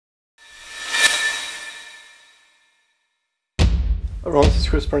Everyone, this is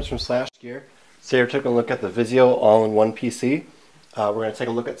Chris Burns from SlashGear. Today we're taking a look at the Vizio All-in-One PC. We're going to take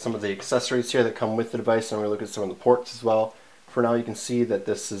a look at some of the accessories here that come with the device, and we're going to look at some of the ports as well. For now, you can see that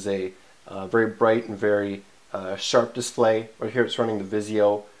this is a very bright and very sharp display. Right here it's running the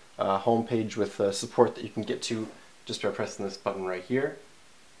Vizio homepage with support that you can get to just by pressing this button right here.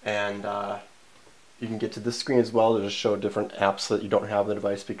 And you can get to this screen as well to just show different apps that you don't have on the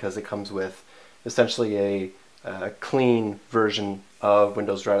device, because it comes with essentially a clean version of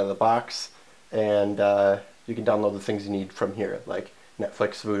Windows right out of the box, and you can download the things you need from here, like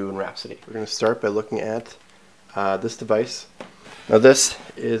Netflix, Vudu, and Rhapsody. We're going to start by looking at this device. Now this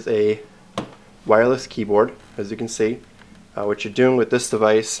is a wireless keyboard, as you can see. What you're doing with this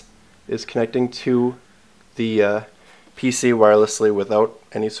device is connecting to the PC wirelessly without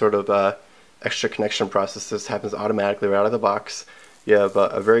any sort of extra connection process. This happens automatically right out of the box. You have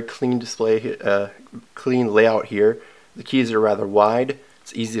a very clean display, clean layout here. The keys are rather wide,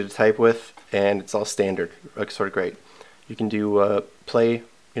 it's easy to type with, and it's all standard, like sort of great. You can do play,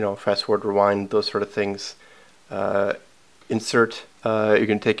 fast forward, rewind, those sort of things. Insert, you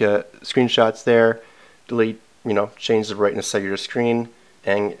can take screenshots there, delete, change the brightness of your screen,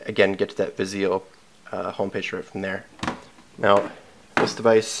 and again get to that Vizio homepage right from there. Now, this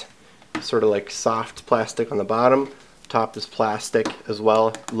device is sort of like soft plastic on the bottom. Top is plastic as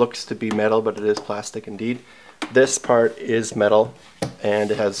well. Looks to be metal, but it is plastic indeed. This part is metal,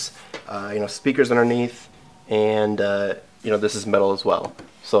 and it has speakers underneath, and this is metal as well.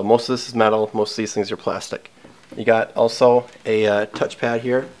 So most of this is metal, most of these things are plastic. You got also a touchpad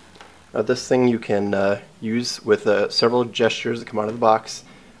here. This thing you can use with several gestures that come out of the box.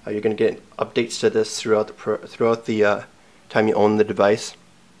 You're going to get updates to this throughout the time you own the device.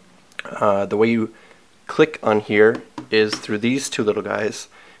 The way you click on here is through these two little guys.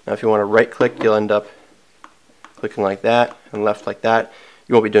 Now if you want to right click, you'll end up clicking like that, and left like that.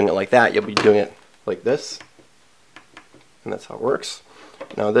 You won't be doing it like that, you'll be doing it like this, and that's how it works.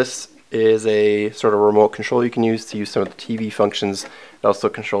 Now this is a sort of remote control you can use to use some of the TV functions. It also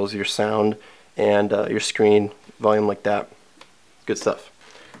controls your sound and your screen volume like that. Good stuff.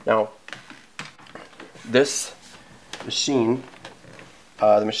 Now this machine,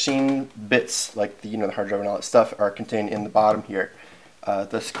 the machine bits, like the hard drive and all that stuff, are contained in the bottom here.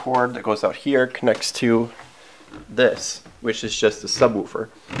 This cord that goes out here connects to this, which is just a subwoofer.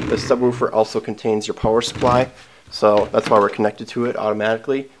 The subwoofer also contains your power supply, so that's why we're connected to it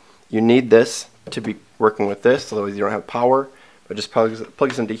automatically. You need this to be working with this, otherwise you don't have power. But just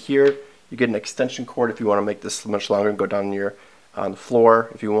plugs into here. You get an extension cord if you want to make this much longer and go down on the floor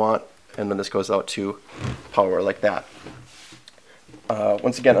if you want, and then this goes out to power like that.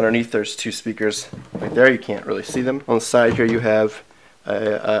 Once again, underneath there's two speakers right there. You can't really see them. On the side here you have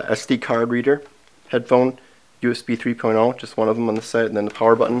a SD card reader, headphone, USB 3.0, just one of them on the side, and then the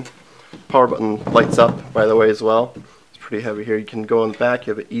power button. Power button lights up, by the way, as well. It's pretty heavy here. You can go in the back.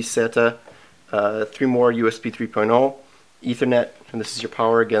 You have an eSATA, 3 more USB 3.0, Ethernet, and this is your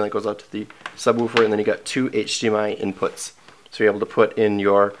power. Again, that goes out to the subwoofer, and then you got 2 HDMI inputs. So you're able to put in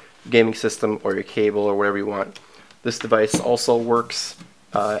your gaming system or your cable or whatever you want. This device also works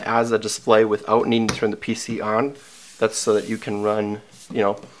as a display without needing to turn the PC on. That's so that you can run,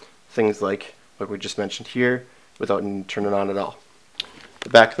 things like we just mentioned here without needing to turn it on at all. The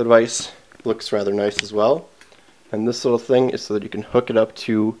back of the device looks rather nice as well. And this little thing is so that you can hook it up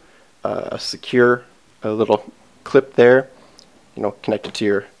to a secure little clip there, connected to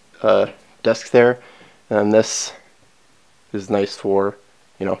your desk there. And this is nice for,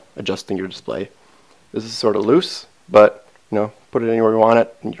 adjusting your display. This is sort of loose, but put it anywhere you want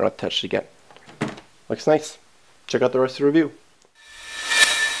it, and you don't have to touch it again. Looks nice. Check out the rest of the review.